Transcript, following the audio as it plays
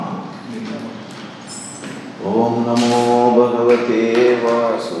Om Namo Bhagavate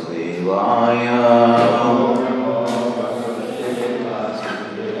Vasudevaya.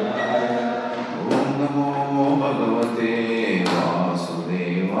 Om Namo Bhagavate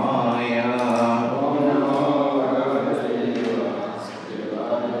Vasudevaya.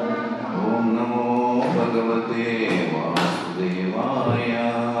 Om Namo Bhagavate Vasudevaya.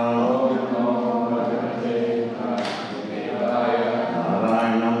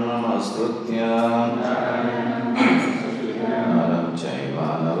 Narayanam Namaskritya Naram Chaiva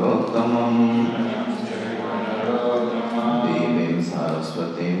Narottamam Devim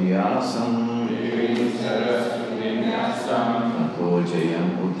Saraswatim Vyasam Tato Jayam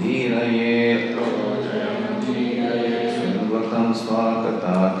Udhirayet Srinvatam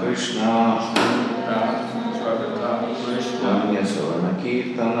Swakata Krishna Vanya Savana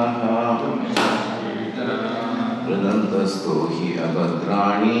Kirtanaha Pradantasto hi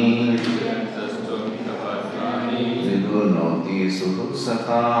abhadrani Vidunoti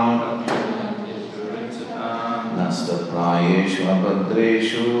suhutsakam Nastaprayeshu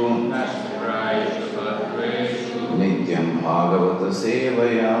abhadreshu Nityam bhagavata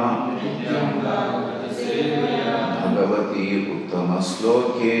sevaya Bhagavati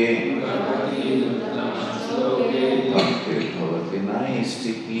uttamasloke Bhaktir bhavati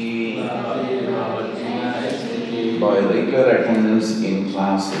naistiki. By regular attendance in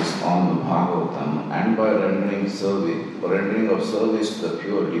classes on the Bhagavatam and by rendering of service to the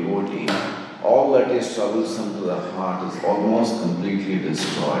pure devotee, all that is troublesome to the heart is almost completely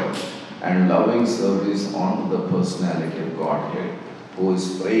destroyed, and loving service unto the personality of Godhead, who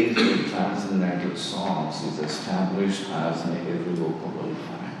is praised in transcendental songs, is established as an irrevocable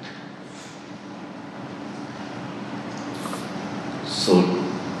fact. So,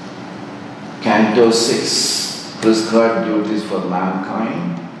 Canto 6, Prescribed Duties for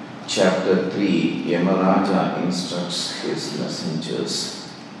Mankind, Chapter 3, Yamaraja instructs his messengers.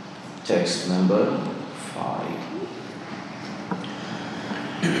 Text number 5.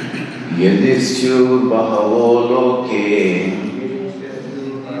 Yadisyur bahavo loke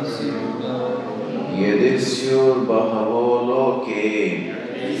Yadisyur bahavo loke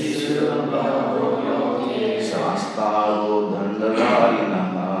Shastaro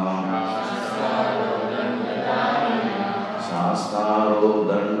dandadarinaha Shastaro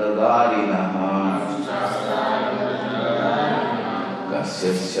dandadarinaha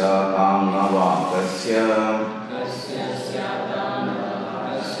Kasyasya kamnava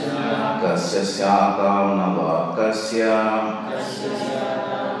Kasyasya kamnava kasya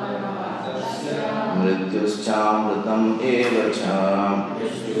Mrityuschamritam evacha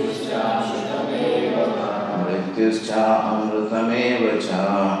Mrityuschamritam evacha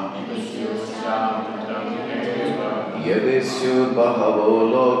Yadisyur bahavo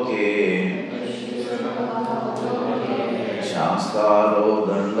loke Shastaro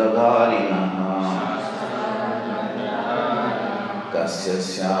dandadarinaha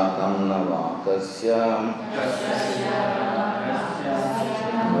Kasyasya kamnava kasya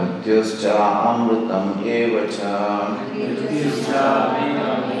Mrityuscha amritam evacha.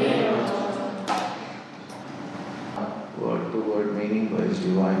 Word to word meaning by His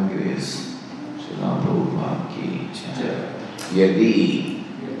Divine Grace. Srila Prabhupada ki jai. Yadi,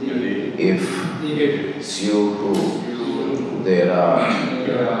 if syuhu, there are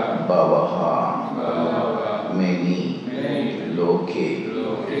bhavaha, many, loke,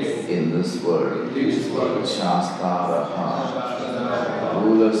 in this world, shastaraha,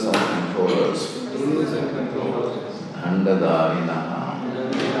 rulers and controllers, dandadarinaha,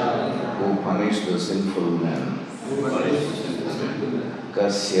 who punish the sinful men,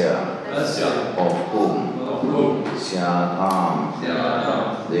 kasya, of whom, syatam,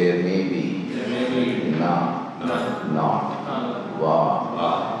 there may be, na, not, va,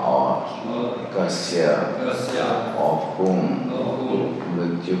 or, kasya, of whom,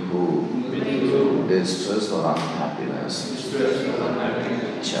 mrityuhu, distress or unhappiness,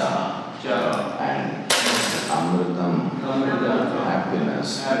 cha, and amritam, happiness,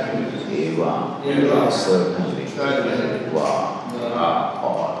 eva, certainly, va,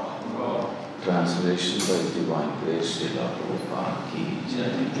 or. Translation by Divine Grace, Srila Prabhupada ki jai.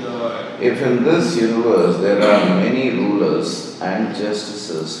 If in this universe there are many rulers and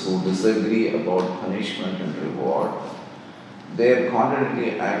justices who disagree about punishment and reward, their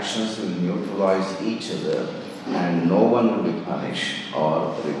contradictory actions will neutralize each other and no one will be punished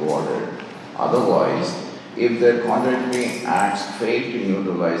or rewarded. Otherwise, if their contradictory acts fail to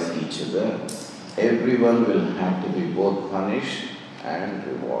neutralize each other, everyone will have to be both punished and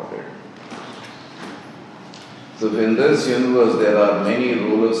rewarded. So in this universe there are many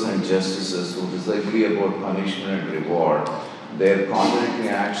rulers and justices who disagree about punishment and reward, their contradictory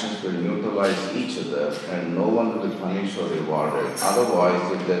actions will neutralize each other and no one will be punished or rewarded. Otherwise,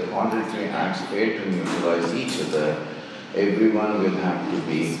 if their contradictory acts fail to neutralize each other, everyone will have to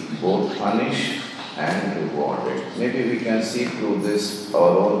be both punished and rewarded. Maybe we can see through this,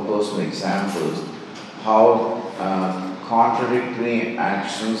 our own personal examples, how contradictory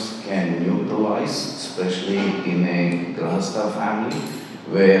actions can neutralize, especially in a Grahastha family,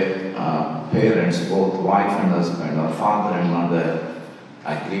 where parents, both wife and husband, or father and mother,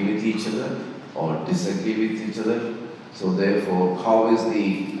 agree with each other or disagree with each other. So therefore, how is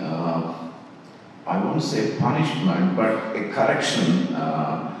the, I won't say punishment, but a correction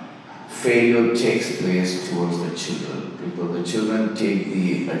failure takes place towards the children, because the children take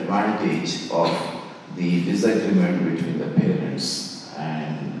the advantage of the disagreement between the parents,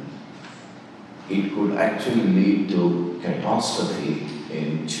 and it could actually lead to catastrophe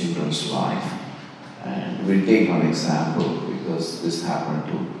in children's life. And we'll take one example, because this happened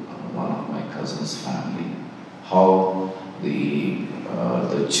to one of my cousin's family, how the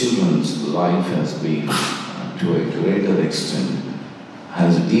children's life has been, to a greater extent,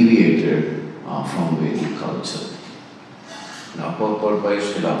 has deviated from Vedic culture. Now, purport by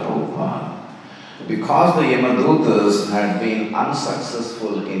Srila Prabhupada, because the Yamadutas had been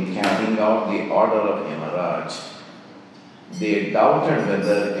unsuccessful in carrying out the order of Yamaraj, they doubted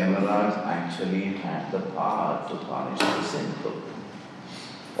whether Yamaraj actually had the power to punish the sinful.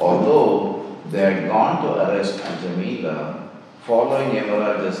 Although they had gone to arrest Ajamila, following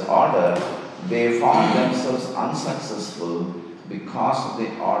Yamaraj's order, they found themselves unsuccessful because of the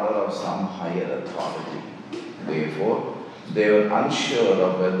order of some higher authority. Therefore, they were unsure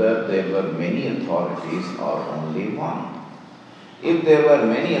of whether there were many authorities or only one. If there were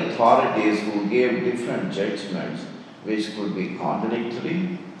many authorities who gave different judgments which could be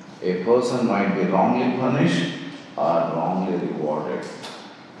contradictory, a person might be wrongly punished or wrongly rewarded.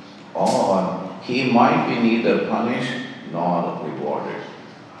 Or he might be neither punished nor rewarded.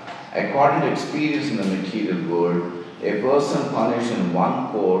 According to experience in the material world, a person punished in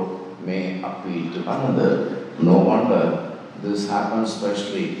one court may appeal to another. No wonder this happens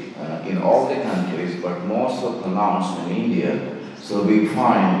especially in all the countries, but more so pronounced in India. So we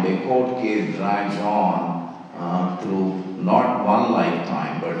find a court case drags on through not one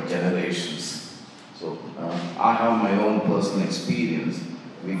lifetime, but generations. So I have my own personal experience.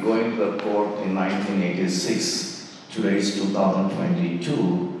 We go into the court in 1986. Today is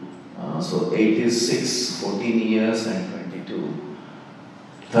 2022. So 86, 14 years and 22.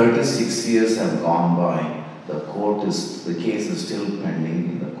 36 years have gone by. The case is still pending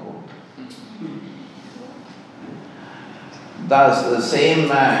in the court. Thus, the same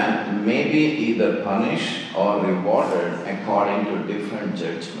man may be either punished or rewarded according to different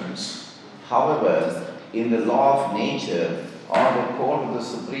judgments. However, in the law of nature or the court of the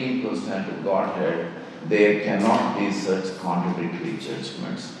Supreme Personality of Godhead, there cannot be such contradictory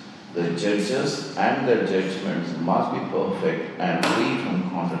judgments. The judges and their judgments must be perfect and free from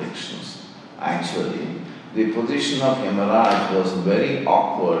contradictions. Actually, the position of Yamaraj was very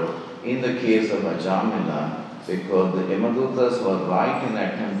awkward in the case of Ajamila, because the Yamadutas were right in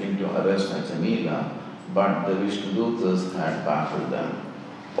attempting to arrest Ajamila, but the Vishnudutas had baffled them.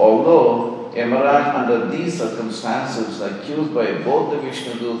 Although Yamaraj, under these circumstances, accused by both the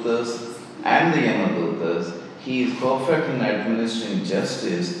Vishnudutas and the Yamadutas, he is perfect in administering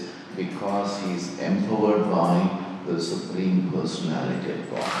justice because he is empowered by the Supreme Personality of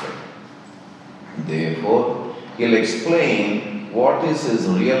Godhead. Therefore, he'll explain what is his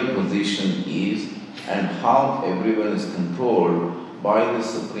real position is and how everyone is controlled by the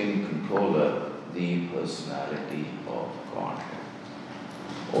Supreme Controller, the Personality of Godhead.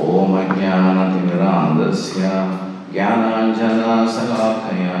 Om Ajnanatirandasya Jnananjana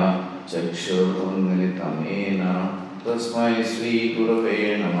Salakaya Chakshurunmilitamena Tasmai Sri Gurave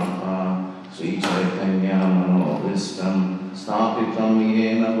Namaha Sri Chaitanya Manovistam Snapitam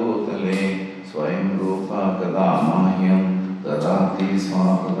Yena Bhutale Swayam Rupa Kadamahyam Dadati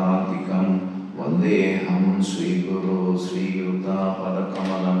Swapadantikam Vandeham Sri Guru Sri Yuta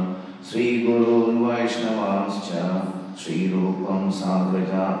Padakamalam Sri Guru Vaishnavascha Sri Rupam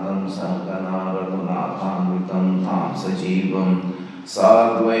Sagrajatam Sakana Raghunathamritam Tham Sajivam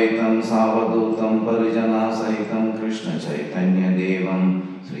Sadvaitam Savadutam Parijana Sahitam Krishna Chaitanya Devam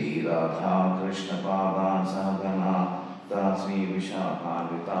Sri Radha Krishna Padan Sakana Tasvi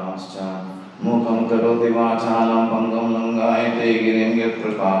Vishakharvitascha Mukam Karoti Vachalam Pangam Langayate Girim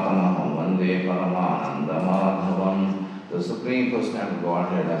Yatrapatamaham Vande Paramananda Madhavam. The Supreme Personality of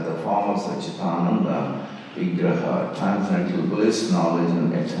Godhead as the form of Satchitananda, Vigraha, transcendental bliss, knowledge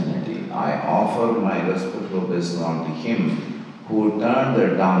and eternity. I offer my respectful obeisance to him who turned the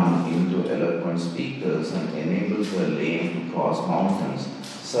dumb into eloquent speakers and enables the lame to cross mountains.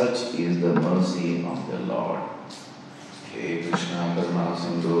 Such is the mercy of the Lord. He Krishna Karuna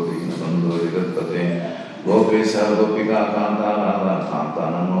Sindhu Dinabandhu Rigatpate Gopesa Gopika Kanta Radha Kanta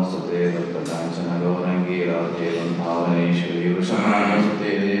Namostate Dattakanchana Gaurangi Radhe Bandhavaneshwari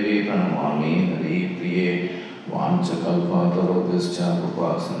Vrishamanasate Devi Pranamami Hari Priye Vanchakalpa Tarobhischa Rupa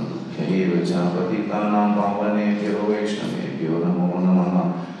Sandhubhya Patitanam Pavanebhyo Vaishnavebhyo Namo Namaha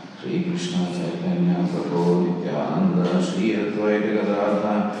Shri Krishna Chaitanya Prabhu Nityananda Shri Advaita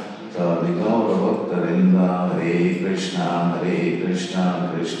Gadadhara Gaura Bhaktarinda Hare Krishna Krishna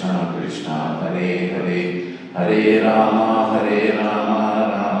Krishna Hare Hare Hare Rama Rama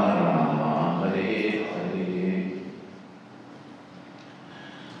Rama Hare Hare.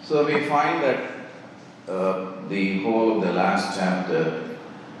 So we find that the whole of the last chapter,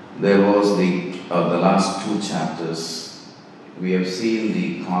 there was the last two chapters, we have seen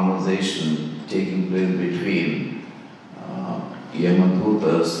the conversation taking place between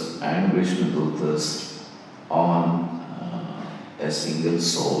Yamadutas and Vishnudutas on a single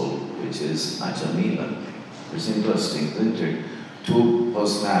soul, which is Ajamila. It's interesting, isn't it? Two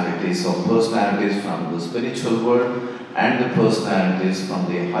personalities, or personalities from the spiritual world and the personalities from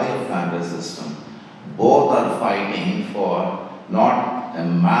the higher family system. Both are fighting for not a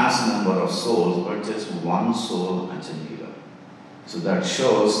mass number of souls, but just one soul, Ajamila. So that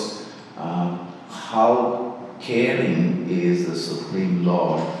shows how caring is the Supreme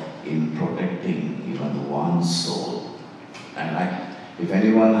Lord in protecting even one soul. And if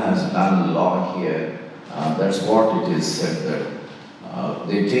anyone has done law here, that's what it is said that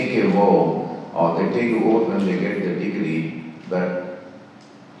they take a vow, or they take a vow when they get the degree, that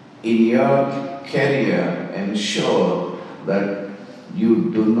in your career ensure that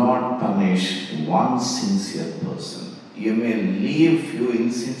you do not punish one sincere person. You may leave few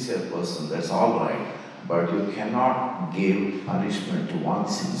insincere persons, that's all right, but you cannot give punishment to one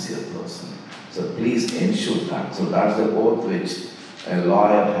sincere person. So please ensure that. So that's the oath which a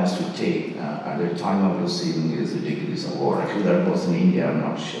lawyer has to take at the time of receiving his degrees award. Actually, that was in India, I'm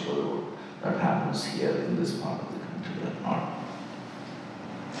not sure whether that happens here in this part of the country or not.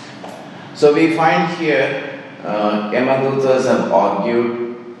 So we find here, Yamadutas have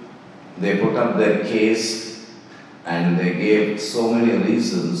argued, they put up their case, and they gave so many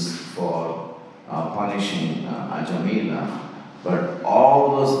reasons for punishing Ajamila, but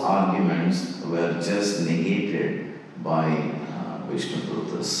all those arguments were just negated by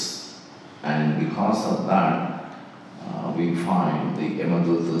Vishnudutas. And because of that, we find the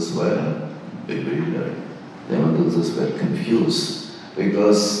Yamadutas were bewildered. The Yamadutas were confused,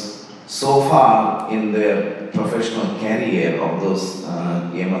 because so far in their professional career of those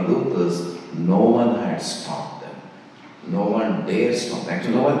Yamadutas, no one had stopped them. No one dares stop them.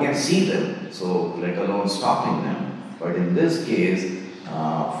 Actually, no one can see them, so let alone stopping them. But in this case,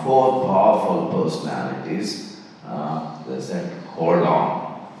 four powerful personalities, they said, hold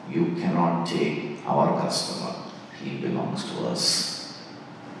on, you cannot take our customer. He belongs to us.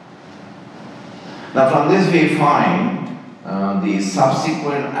 Now from this we find the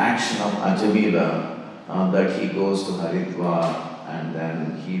subsequent action of Ajamila, that he goes to Haridwar and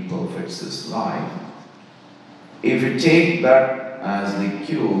then he perfects his life. If you take that as the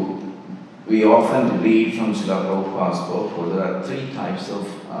cue, we often read from Srila Prabhupada's book, there are three types of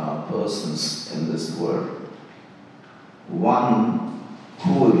persons in this world. One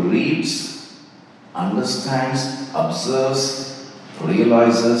who reads, understands, observes,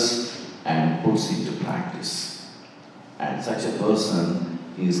 realizes, and puts into practice. And such a person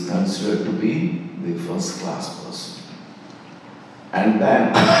is considered to be the first-class person. And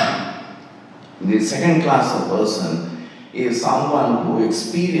then the second class of person is someone who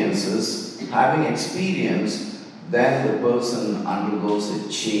experiences, having experience, then the person undergoes a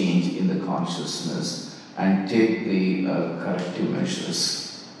change in the consciousness and take the corrective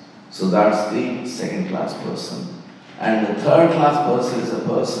measures. So that's the second class person. And the third class person is a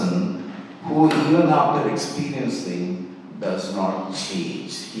person who even after experiencing does not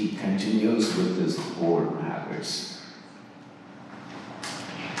change. He continues with his old habits.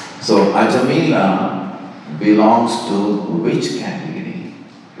 So Ajamila belongs to which category?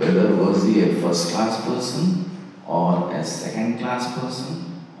 Whether was he a first class person, or a second class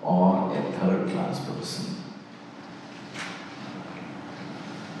person, or a third class person?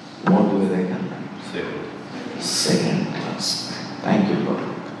 What do we reckon? Second class. Thank you, Lord.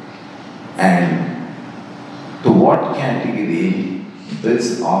 And to what category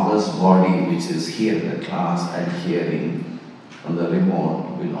this august body which is here in the class and hearing on the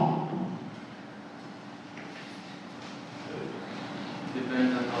remote belong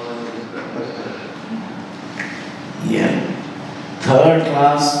second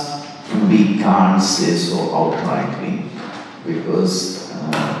class, we can't say so outrightly because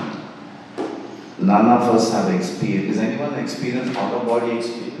none of us have experienced. Is anyone experienced out-of-body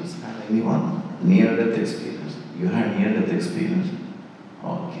experience? Have anyone near-death experience? You had near-death experience?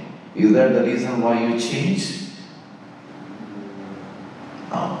 Okay. Is that the reason why you changed?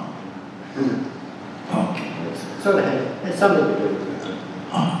 Oh. Okay. So it's something to do with it.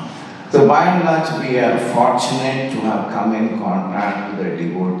 So by and large, we are fortunate to have come in contact with a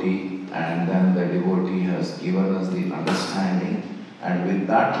devotee, and then the devotee has given us the understanding, and with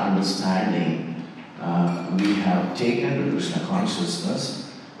that understanding, we have taken to Krishna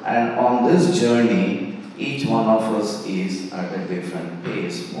consciousness, and on this journey, each one of us is at a different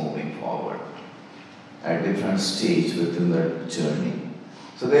pace moving forward, at a different stage within the journey.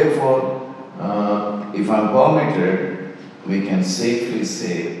 So therefore, if I'm permitted, we can safely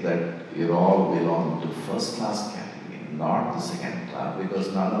say that you all belong to first class category, not the second class,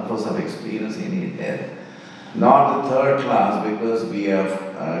 because none of us have experienced any death. Not the third class, because we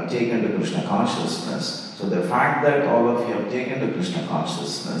have taken to Krishna consciousness. So the fact that all of you have taken to Krishna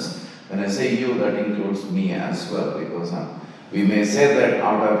consciousness, when I say you, that includes me as well, because we may say that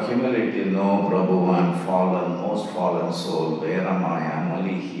out of humility, no, Prabhu, I'm fallen, most fallen soul, where am I? I'm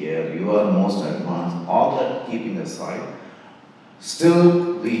only here, you are most advanced, all that keeping aside.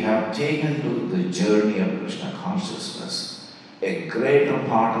 Still, we have taken to the journey of Krishna consciousness. A greater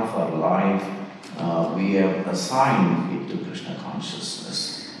part of our life, we have assigned it to Krishna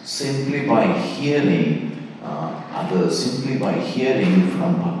consciousness. Simply by hearing others, simply by hearing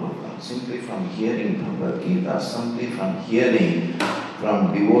from Bhagavatam, simply from hearing Bhagavad Gita, simply from hearing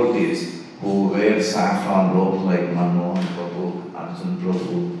from devotees who wear saffron robes like Manmohan Prabhu, Arjun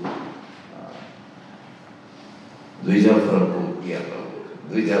Prabhu, Dvija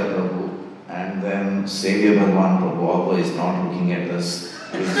Prabhu, and then Savior Bhagavan Prabhu, although he's not looking at us.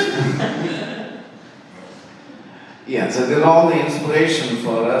 Yeah, so there's all the inspiration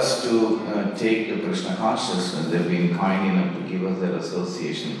for us to take to Krishna consciousness. They've been kind enough to give us their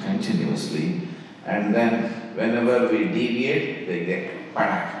association continuously. And then whenever we deviate, they get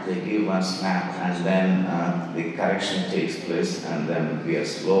padak, they give one slap, and then the correction takes place, and then we are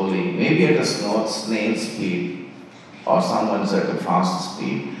slowly, maybe at a snail speed, or someone's at a fast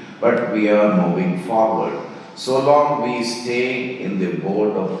speed, but we are moving forward. So long we stay in the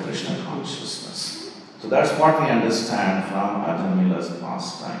boat of Krishna consciousness. So that's what we understand from Ajamila's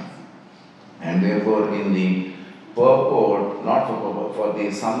pastime. And therefore in the purport, not for purport, for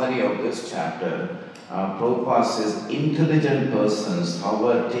the summary of this chapter, Prabhupada says, intelligent persons,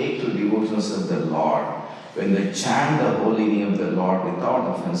 however, take to devotions of the Lord. When they chant the holy name of the Lord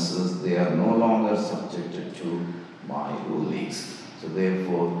without offenses, they are no longer subjected to my rulings. So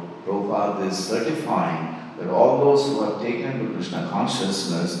therefore, Prabhupada is certifying that all those who have taken to Krishna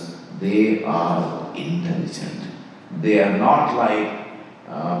consciousness, they are intelligent. They are not like,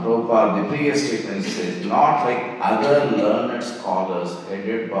 Prabhupada, the previous statement says, not like other learned scholars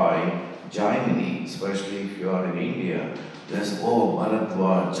headed by Jaimini, especially if you are in India. There's, oh,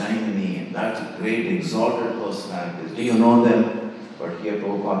 Bharadwaj, Jaimini, that's great exalted personalities. Do you know them? But here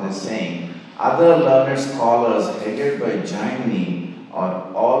Prabhupada is saying, other learned scholars headed by Jaimini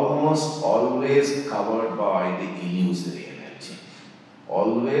are almost always covered by the illusory energy.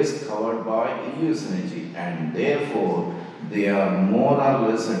 Always covered by illusory energy, and therefore they are more or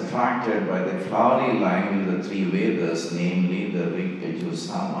less attracted by the flowery line of the three Vedas, namely the Rig, Yajur,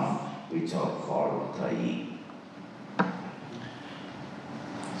 Sama, which are called Trayi.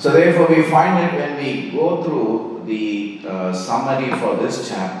 So therefore we find that when we go through the summary for this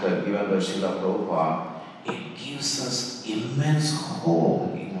chapter given by Srila Prabhupada, it gives us immense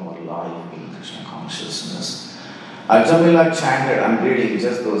hope in our life in Krishna consciousness. Ajamila chanted, I'm reading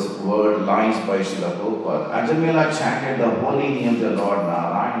just those word lines by Srila Prabhupada. Ajamila chanted the holy name of the Lord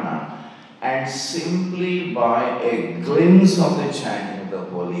Narayana, and simply by a glimpse of the chanting of the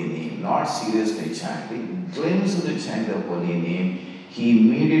holy name, not seriously chanting, glimpse of the chanting of the holy name, he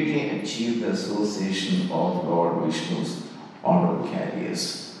immediately achieved the association of Lord Vishnu's honor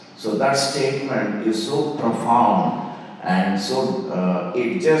carriers. So that statement is so profound, and so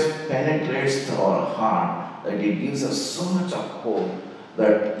it just penetrates to our heart that it gives us so much of hope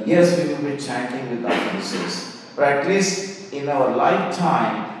that yes, we will be chanting with offenses, but at least in our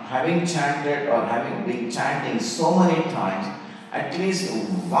lifetime, having chanted or having been chanting so many times, at least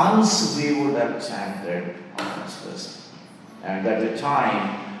once we would have chanted offenseless. And at a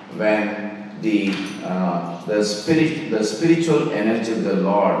time when the spiritual energy of the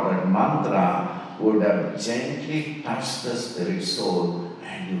Lord, that mantra, would have gently touched the spirit soul,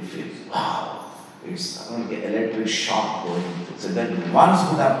 and you feel, wow, It's going to get electric shock going. So that once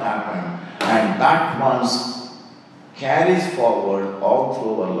would have happened, and that once carries forward all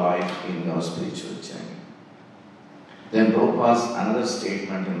through our life in your spiritual journey. Then Prabhupada's another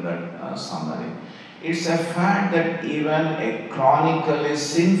statement in that summary. It's a fact that even a chronically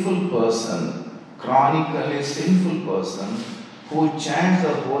sinful person who chants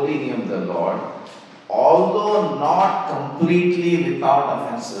the holy name of the Lord, although not completely without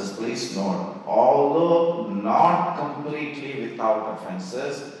offenses, please note, although not completely without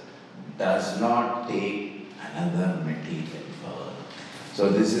offenses, does not take another material birth. So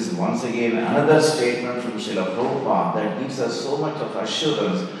this is once again another statement from Srila Prabhupada that gives us so much of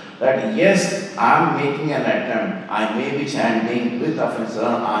assurance that yes, I am making an attempt, I may be chanting with offenses,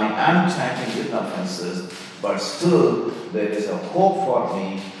 I am chanting with offenses, but still there is a hope for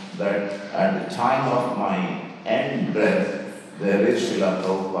me that at the time of my end breath, there is Srila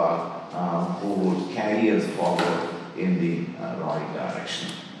Prabhupada who would carry us forward in the right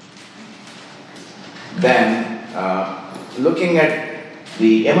direction. Then, looking at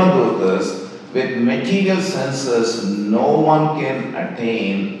the Yamadutas, with material senses, no one can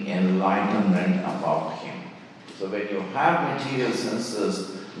attain enlightenment about him. So when you have material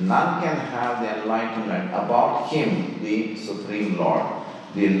senses, none can have the enlightenment about him, the Supreme Lord.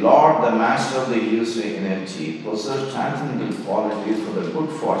 The Lord, the Master of the illusory energy, possesses transcendental qualities for the good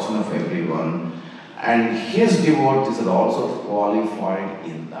fortune of everyone, and his devotees are also qualified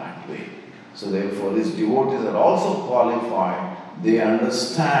in that way. So therefore, his devotees are also qualified. They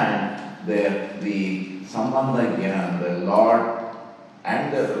understand the Sambandha Gyan, the Lord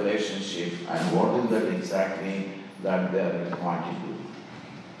and their relationship, and what is that exactly that they are required to do.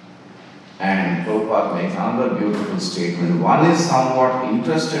 And Prabhupada makes another beautiful statement. One is somewhat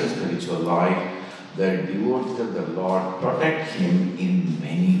interested in spiritual life. The devotees of the Lord protect him in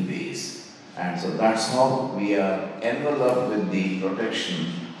many ways. And so that's how we are enveloped with the protection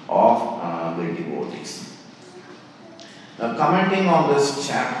of the devotees. Now, commenting on this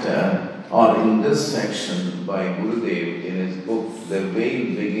chapter, or in this section by Gurudev in his book, The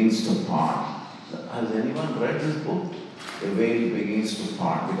Veil Begins to Part. Has anyone read this book? The Veil Begins to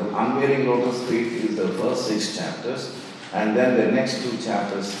Part. Because Unveiling Lotus Feet is the first 6 chapters, and then the next 2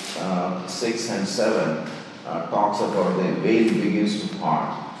 chapters, 6 and 7, talks about the veil begins to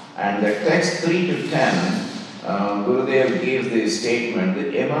part. And the text 3 to 10, Gurudev gives the statement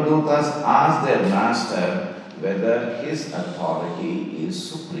that Yamadutas ask their master whether his authority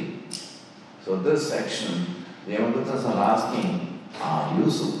is supreme. So this section, the Yamadutas are asking, are you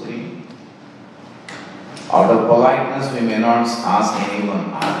supreme? Out of politeness, we may not ask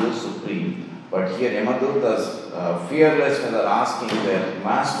anyone, are you supreme? But here Yamadutas, fearless when they are asking their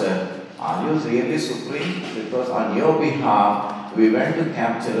master, are you really supreme? Because on your behalf, we went to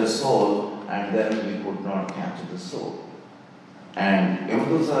capture a soul and then we could not capture the soul. And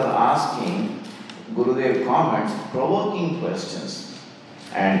Yamadutas are asking, Gurudev comments, provoking questions.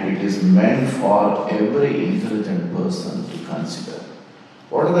 And it is meant for every intelligent person to consider.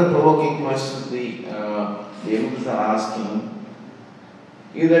 What are the provoking questions the Yamadutas are asking?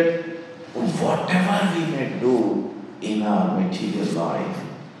 Is that whatever we may do in our material life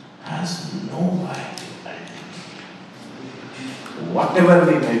has no value.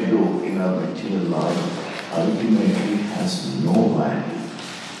 Whatever we may do in our material life ultimately has no value.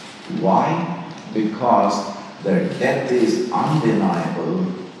 Why? Because the death is undeniable,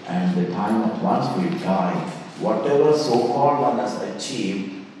 and the time of once we die, whatever so-called one has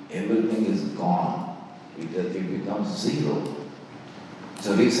achieved, everything is gone. It becomes zero.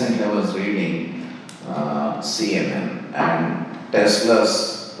 So recently I was reading CNN, and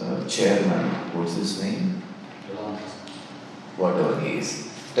Tesla's chairman, what's his name? Whatever he is.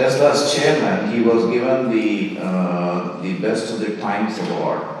 Tesla's chairman, he was given the Best of the Times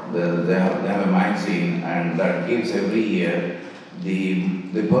Award. They have a magazine, and that gives every year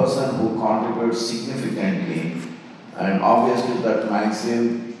the person who contributes significantly, and obviously that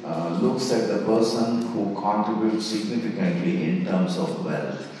magazine looks at the person who contributes significantly in terms of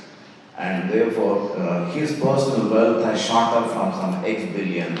wealth. And therefore, his personal wealth has shot up from some X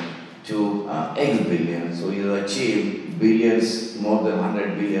billion to X billion. So he has achieved billions, more than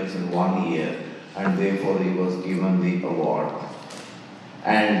 100 billions in 1 year, and therefore he was given the award.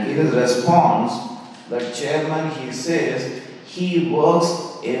 And in his response, the chairman, he says, he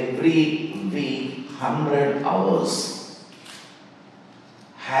works every week 100 hours.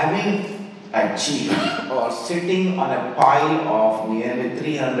 Having achieved or sitting on a pile of nearly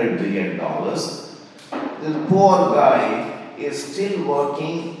 $300 billion, this poor guy is still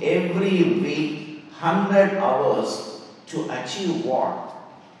working every week 100 hours to achieve what?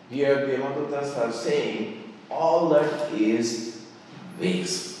 Here the Yamadutas are saying all that is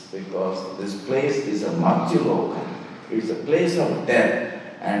waste, because this place is a Matyulokam. It's a place of death,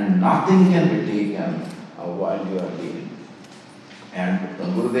 and nothing can be taken while you are living. And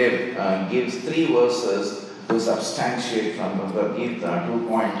Gurudev gives 3 verses to substantiate from Bhagavad Gita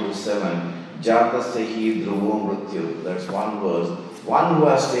 2.27. Jatastehi dhruvo mrityu. That's one verse. One who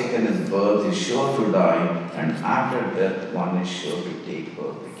has taken his birth is sure to die, and after death one is sure to take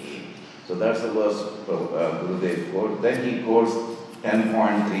birth again. So that's the verse Gurudev quotes. Then he quotes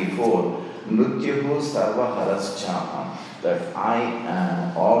 10.34. Mrityuhu sarva haraschaham. That I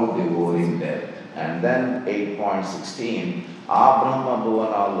am all devouring death. And then 8.16. Abrahma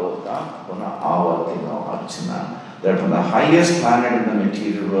bhuvana loka puna avartino archana. That from the highest planet in the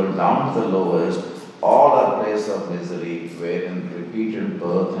material world down to the lowest, all are places of misery wherein repeated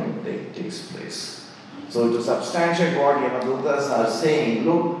birth and death takes place. So to substantiate what Yamadutas are saying,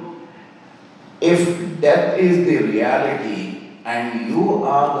 look, if death is the reality and you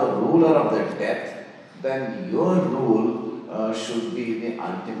are the ruler of the death, then your rule should be the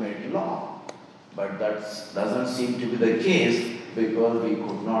ultimate law. But that doesn't seem to be the case, because we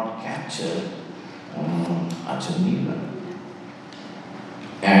could not capture Achanila.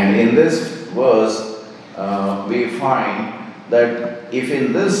 And in this verse, we find that if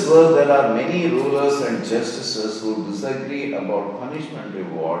in this verse there are many rulers and justices who disagree about punishment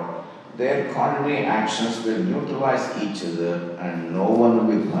reward, their contrary actions will neutralize each other and no one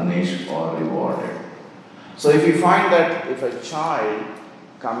will be punished or rewarded. So if you find that if a child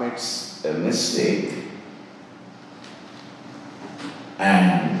commits a mistake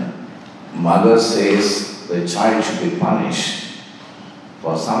and mother says the child should be punished,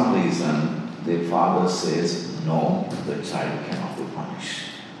 for some reason the father says no, the child cannot be punished.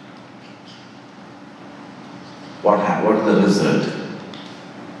 What is the result?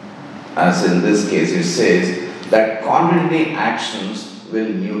 As in this case it says that contrary actions will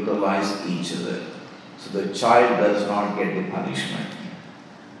neutralize each other. So the child does not get the punishment.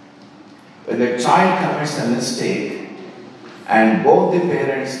 When the child commits a mistake and both the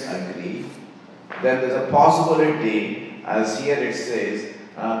parents agree, then there is a possibility, as here it says,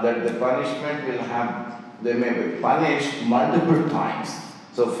 that the punishment will have, they may be punished multiple times.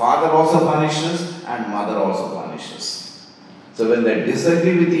 So father also punishes and mother also punishes. So when they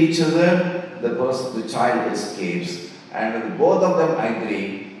disagree with each other, the child escapes. And when both of them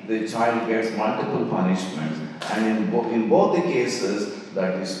agree, the child gets multiple punishments. And in both the cases,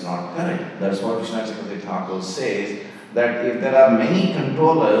 that is not correct. That's what Vishwanath Chakravarti Thakur says, that if there are many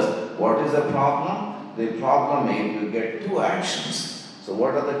controllers, what is the problem? The problem is you get 2 actions. So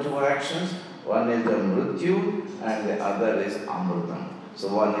what are the 2 actions? One is the mrityu and the other is amritam.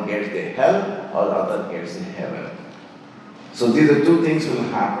 So one gets the hell or the other gets the heaven. So these are 2 things will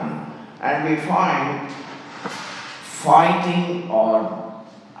happen. And we find fighting or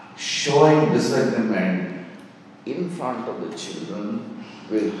showing disagreement in front of the children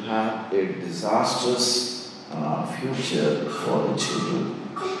will have a disastrous future for the children.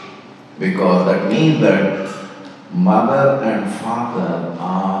 Because that means that mother and father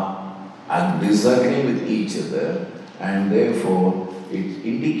are disagreeing with each other, and therefore it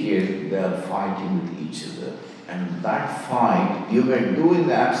indicates they are fighting with each other. And that fight you may do in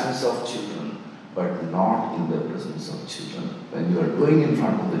the absence of children, but not in the presence of children. When you are doing in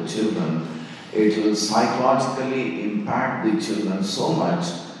front of the children, it will psychologically impact the children so much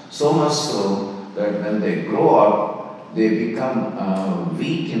so that when they grow up, they become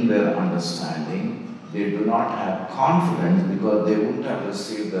weak in their understanding. They do not have confidence because they wouldn't have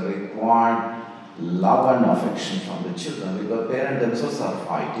received the required love and affection from the children, because parents themselves are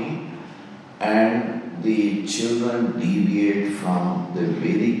fighting and the children deviate from the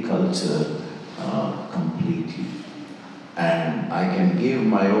Vedic culture completely. And I can give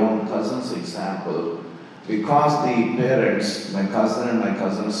my own cousin's example, because the parents, my cousin and my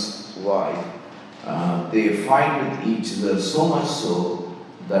cousin's wife, they fight with each other so much so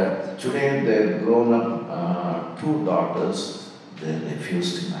that today they've grown up 2 daughters, they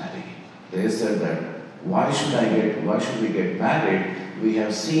refuse to marry. They said that why should we get married? We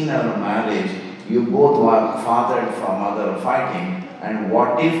have seen our marriage, you both are father and mother are fighting, and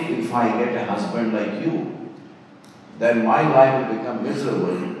what if I get a husband like you? Then my life will become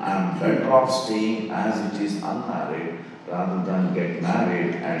miserable. I am better off staying as it is unmarried rather than get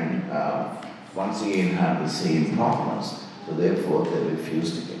married and once again have the same problems. So therefore they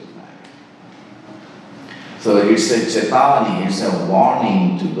refuse to get married. So it's a chetavani, it's a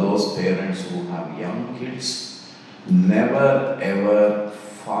warning to those parents who have young kids. Never ever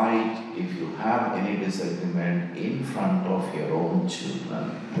fight, if you have any disagreement in front of your own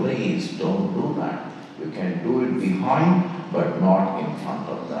children, please don't do that. You can do it behind, but not in front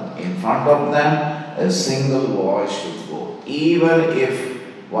of them. In front of them, a single voice should go. Even if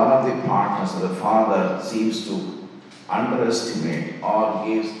one of the partners, the father, seems to underestimate or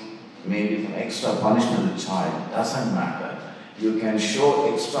gives maybe some extra punishment to the child, doesn't matter. You can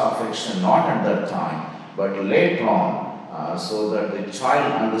show extra affection not at that time, but later on, so that the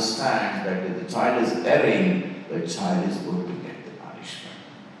child understands that if the child is erring, the child is going to get the punishment.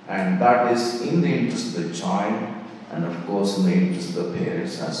 And that is in the interest of the child, and of course in the interest of the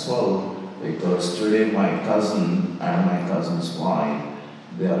parents as well, because today my cousin and my cousin's wife,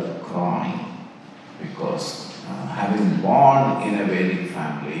 they are crying because having born in a Vedic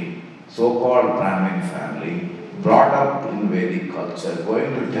family, so-called Brahmin family, brought up in Vedic culture,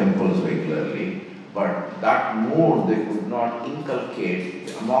 going to temples regularly, but that mood they could not inculcate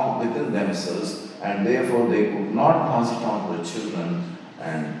within themselves, and therefore they could not pass it on to the children.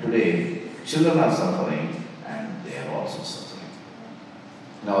 And today, children are suffering, and they are also suffering.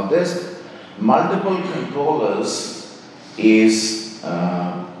 Now, this multiple controllers is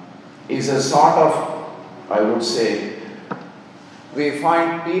a sort of, I would say, we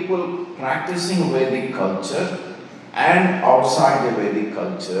find people practicing Vedic culture and outside the Vedic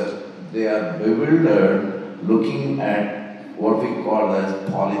culture, they are bewildered looking at what we call as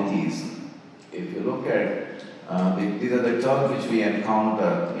polytheism. If you look at, these are the terms which we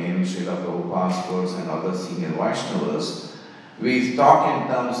encounter in Srila Prabhupada's course and other senior Vaishnavas. We talk in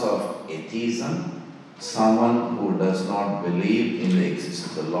terms of atheism, someone who does not believe in the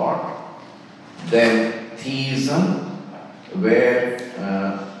existence of the Lord. Then theism, where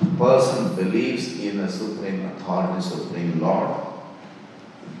a person believes in a supreme authority, supreme Lord.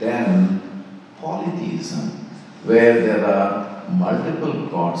 Then polytheism, where there are multiple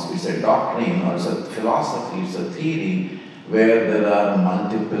gods. It's a doctrine or it's a philosophy, it's a theory where there are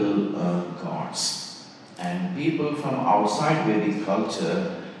multiple gods. And people from outside Vedic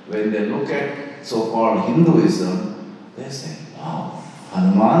culture, when they look at so-called Hinduism, they say, wow,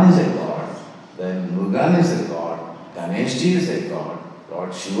 Hanuman is a god, then Murugan is a god, Ganeshji is a god,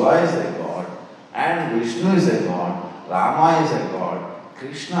 Lord Shiva is a god, and Vishnu is a god, Rama is a god,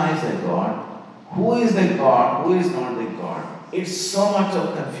 Krishna is a god. Who is the god? Who is not the god? It's so much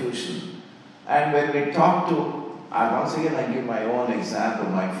of confusion. And when we talk to, once again I give my own example,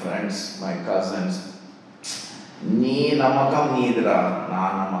 my friends, my cousins, Ni namakam nidra,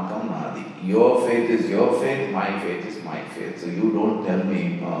 na namakam nadi. Your faith is your faith, my faith is my faith. So you don't tell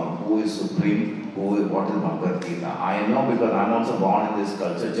me who is supreme, what is Bhagavad Gita. I know because I'm also born in this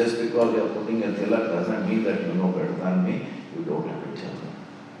culture. Just because you are putting a tilak doesn't mean that you know better than me. You don't have to tell me.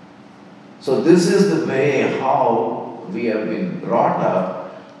 So this is the way how we have been brought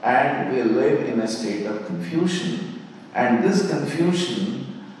up, and we live in a state of confusion. And this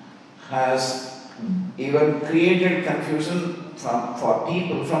confusion has even created confusion for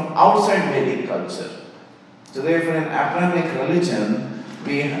people from outside Vedic culture. So therefore in Abrahamic religion,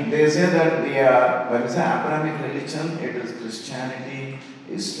 they say that when we say Abrahamic religion, it is Christianity,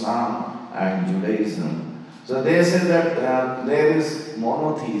 Islam and Judaism. So they say that there is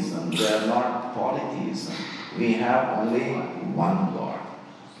monotheism, they are not polytheism. We have only one God.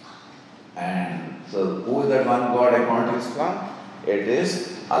 And so who is that one God according to Islam? It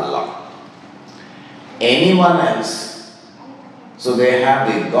is Allah. Anyone else, so they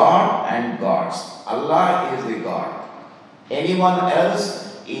have the God and gods. Allah is the God. Anyone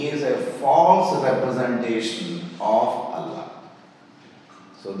else is a false representation of Allah.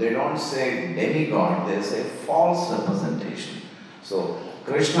 So they don't say demigod, they say false representation. So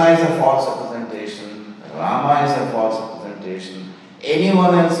Krishna is a false representation, Rama is a false representation,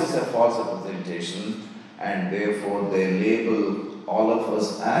 anyone else is a false representation, and therefore they label all of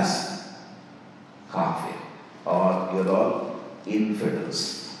us as kafir, or you're all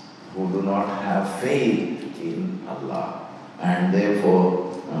infidels who do not have faith in Allah. And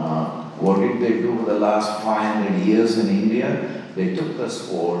therefore, what did they do for the last 500 years in India? They took the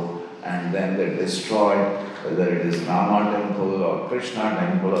sword and then they destroyed, whether it is Rama temple or Krishna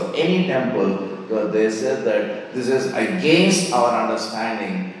temple or any temple, because they said that this is against our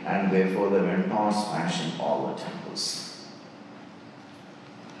understanding, and therefore they went on smashing all the temples.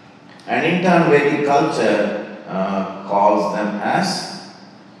 And in turn, Vedic culture calls them as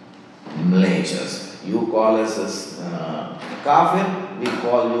mlechas. You call us as kafir, we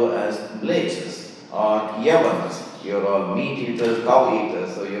call you as mlechas or yavanas. You're all meat eaters, cow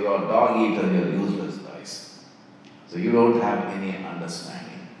eaters, so you're all dog eaters, you're useless guys. So you don't have any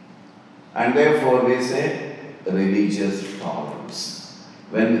understanding. And therefore we say religious tolerance.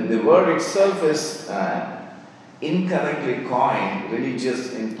 when the word itself is incorrectly coined,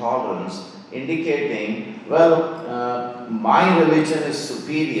 religious intolerance, indicating, well, my religion is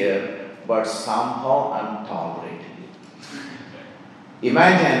superior, but somehow I'm tolerating it.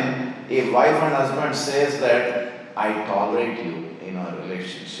 Imagine if wife and husband says that I tolerate you in our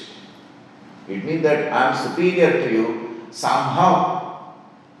relationship. It means that I'm superior to you, somehow,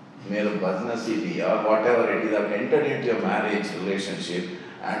 mere business or whatever it is, I've entered into a marriage relationship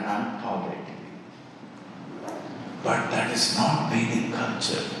and I'm tolerating you. But that is not Vedic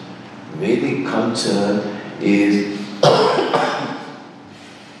culture. Vedic culture is,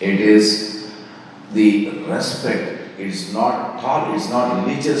 it is the respect. It's not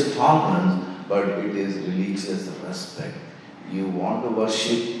religious tolerance, but it is religious respect. You want to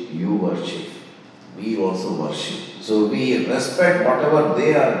worship, you worship. We also worship. So we respect whatever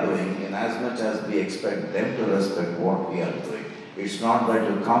they are doing in as much as we expect them to respect what we are doing. It's not that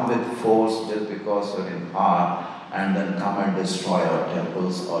you come with force just because you're in power and then come and destroy our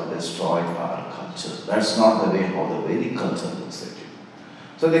temples or destroy our culture. That's not the way how the Vedic culture looks at it.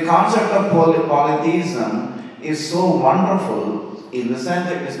 So the concept of polytheism is so wonderful in the sense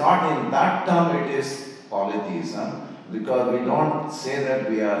that it's not in that term it is polytheism, because we don't say that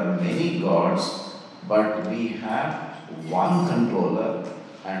we are many gods, but we have one controller,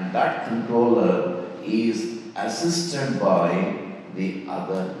 and that controller is assisted by the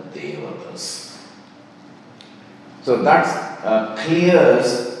other devatas. So that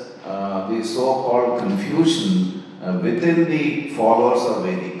clears the so-called confusion within the followers of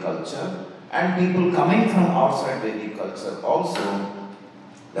Vedic culture, and people coming from outside Vedic culture also,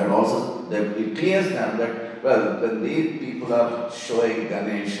 that it clears them that, well, when these people are showing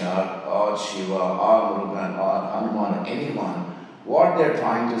Ganesha or Shiva or Murugan or Hanuman, anyone, what they're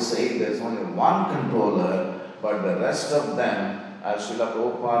trying to say, there's only one controller, but the rest of them, as Srila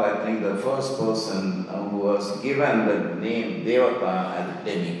Prabhupada, I think the first person who was given the name Devata as a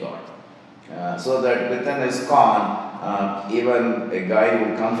demigod. So that within ISKCON, even a guy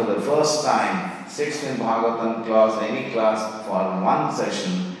who comes for the first time, sits in Bhagavatam class, any class for one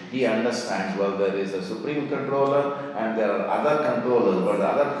session, he understands, well, there is a supreme controller and there are other controllers, but the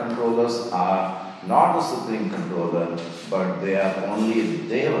other controllers are not the supreme controller, but they are only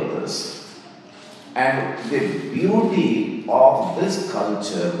devatas. And the beauty of this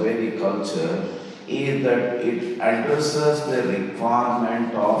culture, Vedic culture, is that it addresses the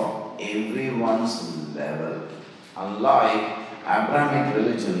requirement of everyone's level. Unlike Abrahamic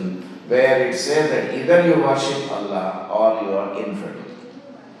religion, where it says that either you worship Allah or you are infidel.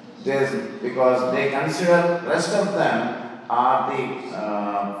 Because they consider rest of them are the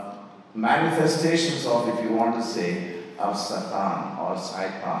manifestations of, if you want to say, of Satan or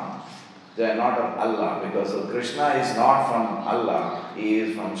Shaitan. They are not of Allah, because Krishna is not from Allah, he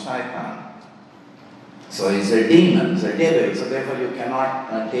is from Shaitan. So he's a demon, he's a devil, so therefore you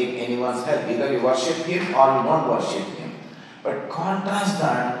cannot take anyone's help. Either you worship him or you don't worship him. But contrast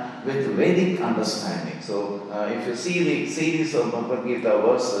that with Vedic understanding. So if you see the series of Bhagavad Gita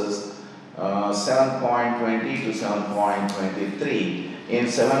verses 7.20 to 7.23, in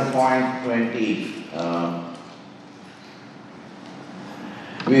 7.20,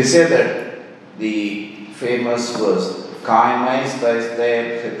 we say that the famous verse, Kaimai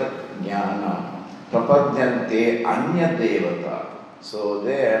staiste hritat jnana prapadyante anya devata. So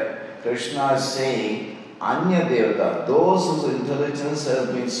there, Krishna is saying, anya devata, those whose intelligence has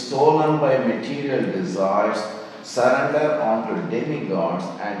been stolen by material desires, surrender onto demigods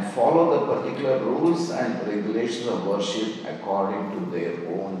and follow the particular rules and regulations of worship according to their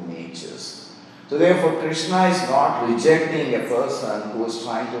own natures. So therefore, Krishna is not rejecting a person who is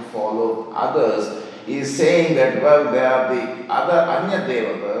trying to follow others. He is saying that, well, they are the other Anya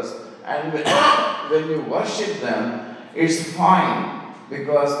Devatas, and when you worship them, it's fine,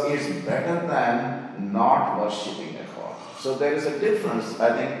 because it's better than not worshipping at all. So there is a difference.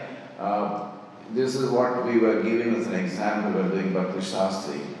 I think this is what we were giving as an example we were doing Bhakti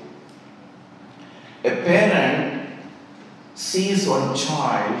Shastri. A parent sees one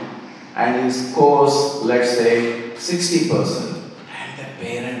child and he scores, let's say, 60%. And the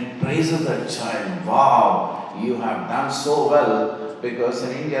parent praises that child. Wow, you have done so well, because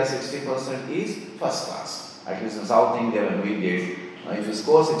in India 60% is first class. At least in South India when we did, if you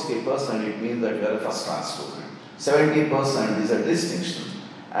score 60%, it means that you are a first class student. 70% is a distinction,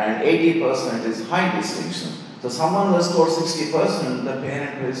 and 80% is high distinction. So someone who has scored 60%, the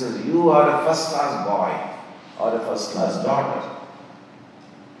parent praises, you are a first class boy or a first class daughter.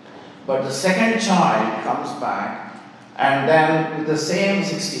 But the second child comes back and then with the same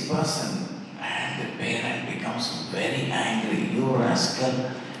 60%, and the parent becomes becomes very angry. You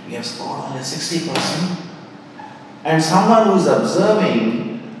rascal, you have scored only 60%. And someone who is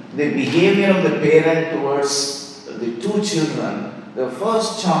observing the behavior of the parent towards the two children, the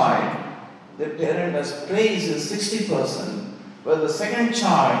first child, the parent has praised is 60%, but the second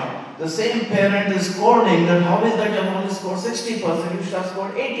child, the same parent is scolding that how is that you have only scored 60%, you should have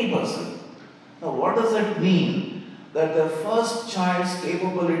scored 80%. Now what does that mean? That the first child's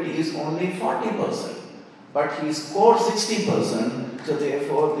capability is only 40%, but he scored 60%, so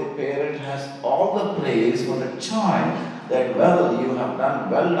therefore the parent has all the praise for the child that well, you have done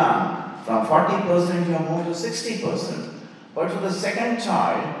well done. From 40% you have moved to 60%. But for the second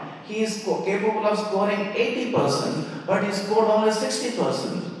child, he is capable of scoring 80%, but he scored only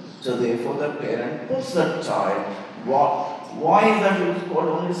 60%. So therefore the parent puts that child, why is that you scored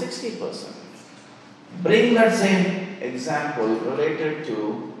only 60%? Bring that same example related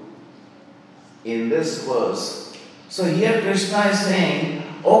to in this verse. So here Krishna is saying,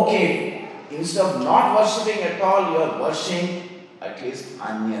 okay, instead of not worshipping at all, you are worshipping at least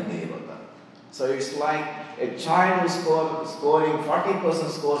Anya Devata. So it's like a child who's scoring 40%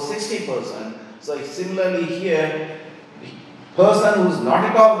 scores 60%. So similarly here, person who's not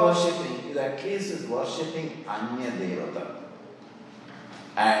at all worshipping is at least is worshipping Anya Devata.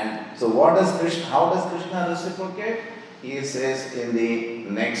 And so how does Krishna reciprocate? He says in the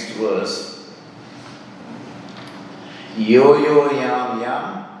next verse, Yo yo yam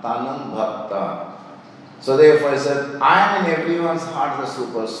yam tanum bhakta. So therefore he said, I am in everyone's heart the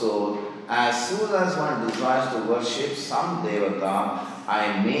super soul. As soon as one desires to worship some devata,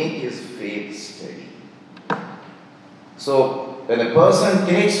 I make his faith steady. So when a person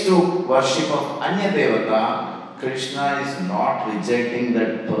takes to worship of Anya devata, Krishna is not rejecting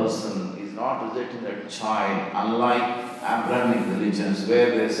that person, is not rejecting that child, unlike Abrahamic religions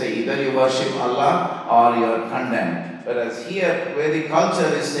where they say either you worship Allah or you are condemned. Whereas here, Vedic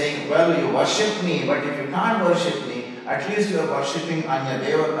culture is saying, well, you worship me, but if you can't worship me, at least you are worshipping Anya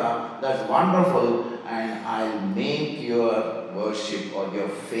Devata, that's wonderful, and I'll make your worship or your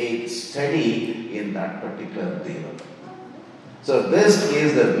faith steady in that particular Devata. So this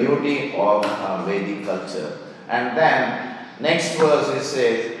is the beauty of Vedic culture. And then, next verse it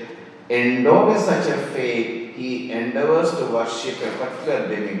says, endowed with such a faith, he endeavors to worship a particular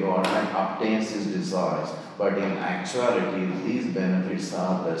demigod and obtains his desires. But in actuality, these benefits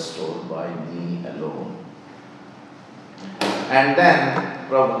are bestowed by me alone. And then,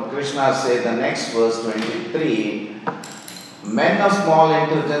 Krishna says, the next verse 23, men of small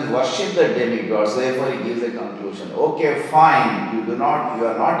intelligence worship the demigods, therefore he gives a conclusion. Okay, fine, you are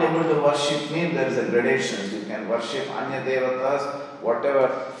not able to worship me, there is a gradation. You can worship Anya Devatas, whatever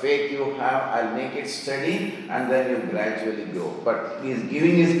faith you have, I'll make it steady, and then you gradually grow. But he is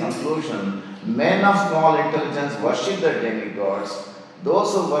giving his conclusion, men of small intelligence worship the demigods,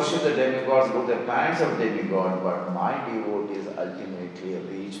 those who worship the demigods go to the planets of demigods, but my devotees ultimately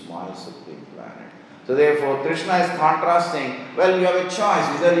reach my supreme planet. So therefore, Krishna is contrasting, well, you have a choice.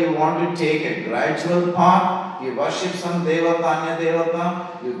 Either you want to take a gradual path, you worship some devata, Anya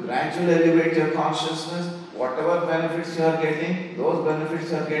devata, you gradually elevate your consciousness, whatever benefits you are getting, those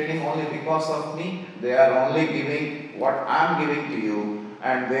benefits you are getting only because of me. They are only giving what I am giving to you,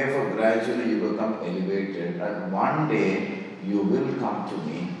 and therefore gradually you become elevated. And one day you will come to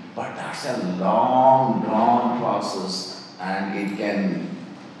me. But that's a long, drawn process, and it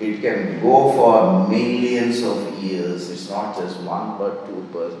can go for millions of years. It's not just one birth, two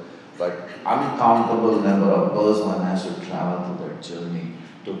births, but uncountable number of births one has to travel through that journey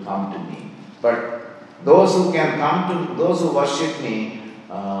to come to me. But those who worship me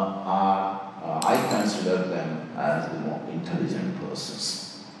I consider them as the more intelligent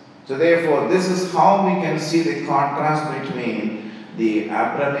persons. So therefore, this is how we can see the contrast between the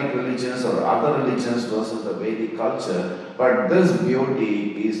Abrahamic religions or other religions versus the Vedic culture. But this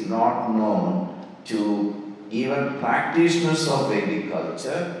beauty is not known to even practitioners of Vedic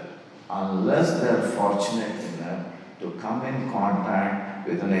culture unless they are fortunate enough to come in contact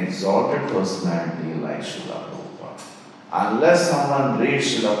with an exalted personality like Srila Prabhupada. Unless someone reads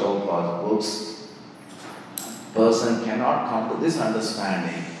Srila Prabhupada's books, person cannot come to this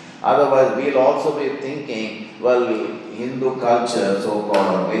understanding. Otherwise, we'll also be thinking, well, Hindu culture, so-called,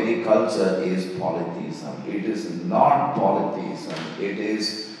 or Vedic culture is polytheism. It is not polytheism. It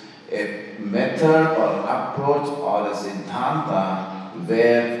is a method or approach or a siddhanta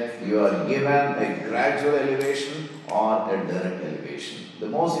where you are given a gradual elevation or a direct elevation. The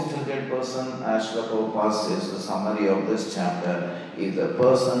most intelligent person, as Srila Prabhupada says, the summary of this chapter, is a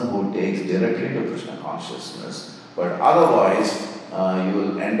person who takes directly to Krishna consciousness. But otherwise, you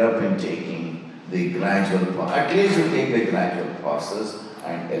will end up in taking the gradual, at least you take the gradual process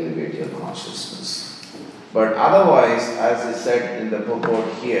and elevate your consciousness. But otherwise, as I said in the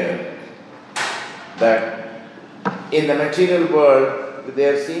purport here, that in the material world,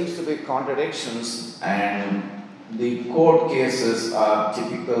 there seems to be contradictions, and the court cases are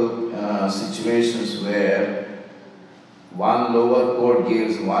typical situations where one lower court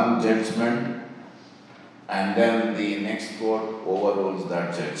gives one judgment and then the next court overrules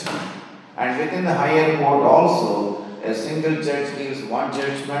that judgment. And within the higher court also, a single judge gives one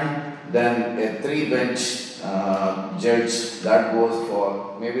judgment, then a three-bench judge that goes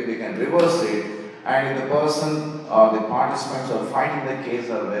for, maybe they can reverse it, and if the person or the participants who are fighting the case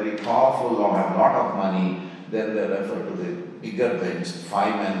are very powerful or have a lot of money, then they refer to the bigger bench,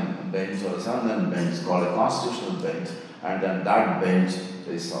 5-man bench or 7-man bench called a constitutional bench, and then that bench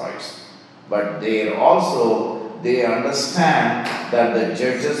decides. But they understand that the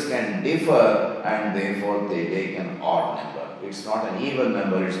judges can differ and therefore they take an odd number. It's not an even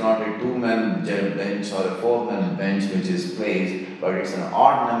number, it's not a 2-man bench or a 4-man bench which is placed, but it's an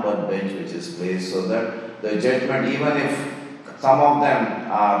odd number bench which is placed so that the judgment, even if some of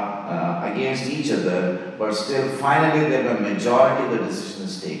them are against each other, but still finally the majority of the decision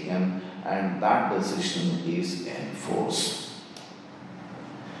is taken and that decision is enforced.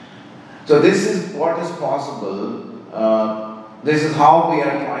 So this is what is possible. This is how we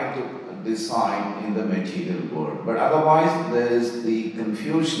are trying to decide in the material world. But otherwise there is the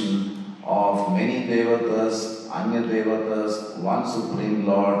confusion of many devatas, anya devatas, one supreme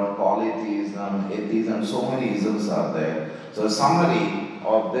lord, polytheism, atheism, so many isms are there. So summary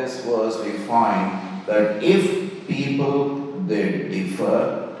of this verse we find that if people they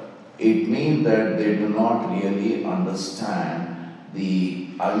differ, it means that they do not really understand the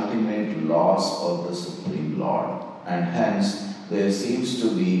ultimate laws of the Supreme Lord, and hence there seems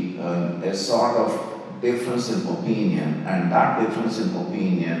to be a sort of difference in opinion, and that difference in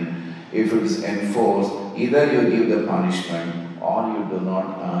opinion, if it is enforced, either you give the punishment or you do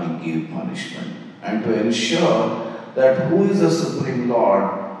not give punishment. And to ensure that who is the Supreme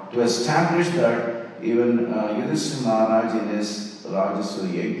Lord, to establish that, even Yudhishthira Maharaj in his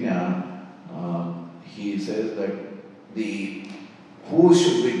Rajasuya Yajna, he says that who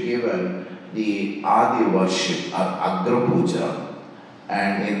should be given the Adi worship, Agra Puja.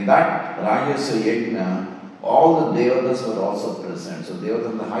 And in that Rajasuya Yajna, all the devatas were also present. So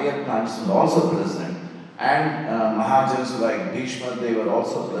devatas in the higher planets were also present. And Mahajans like Bhishma, they were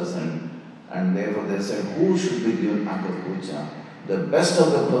also present. And therefore they said, who should be given Agra Puja? The best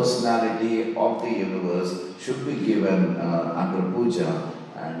of the personality of the universe should be given Agra Puja.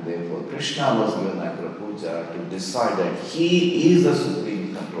 And therefore Krishna was given Agra Puja to decide that he is the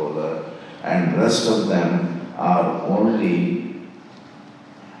supreme controller and rest of them are only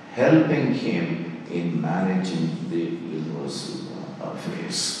helping him in managing the universal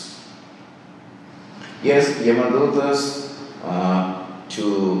affairs. Yes, Yamadutas, to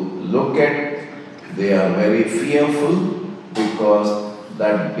look at, they are very fearful because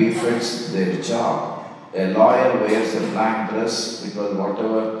that befits their job. A lawyer wears a black dress because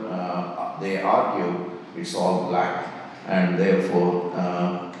whatever they argue, it's all black, and therefore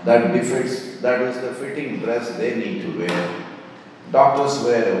that befits, that is the fitting dress they need to wear. Doctors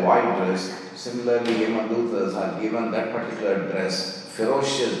wear a white dress. Similarly, Yamadutas are given that particular dress,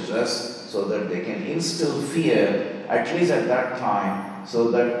 ferocious dress, so that they can instill fear, at least at that time,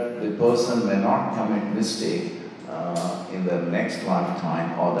 so that the person may not commit mistake in the next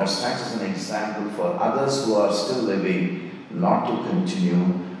lifetime, or that stands as an example for others who are still living not to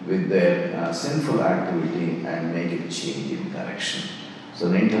continue with their sinful activity and make a change in direction. So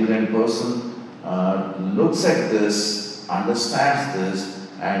an intelligent person looks at this, understands this,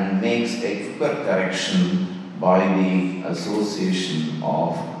 and makes a quicker correction by the association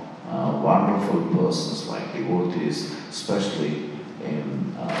of wonderful persons like devotees, especially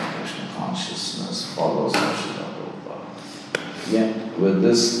in Krishna consciousness, follows Srila Prabhupada. Yeah, with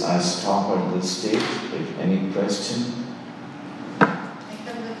this I stop at this stage. If any question? I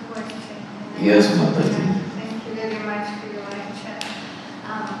have a question. Yes, Mataji. Thank you very much for your lecture.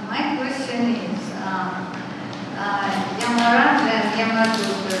 My question is, Yamaraj and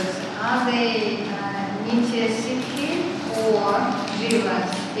Yamadutas, are they Nitya Siddhi or Jivas?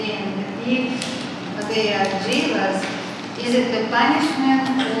 And if they are Jivas, is it a punishment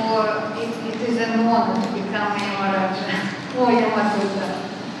or it is an honor to become Yamaraj or Yamaduta?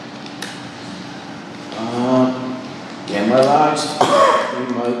 Yamaraj,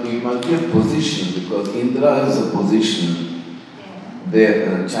 we must be a position, because Indra is a position.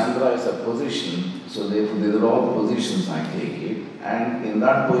 Yeah. Chandra is a position, So therefore, these are all the positions I take it. And in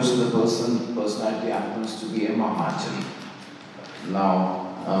that position, the personality happens to be a Mahajan.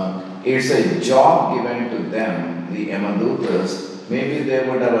 Now, it's a job given to them, the Yamadutas. Maybe they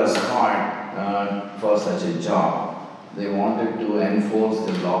would have aspired for such a job. They wanted to enforce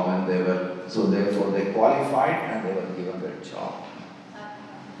the law when they were, so therefore they qualified and they were given that job.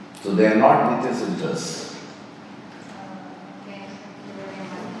 So they are not Nitya Siddhas.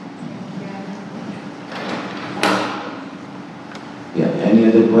 Yeah, any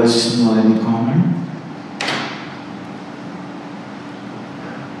other question or any comment?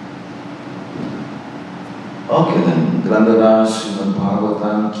 Okay then, Grandharaj Srimad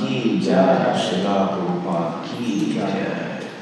Bhagavatam ki jai, Srila Prabhupada ki jai.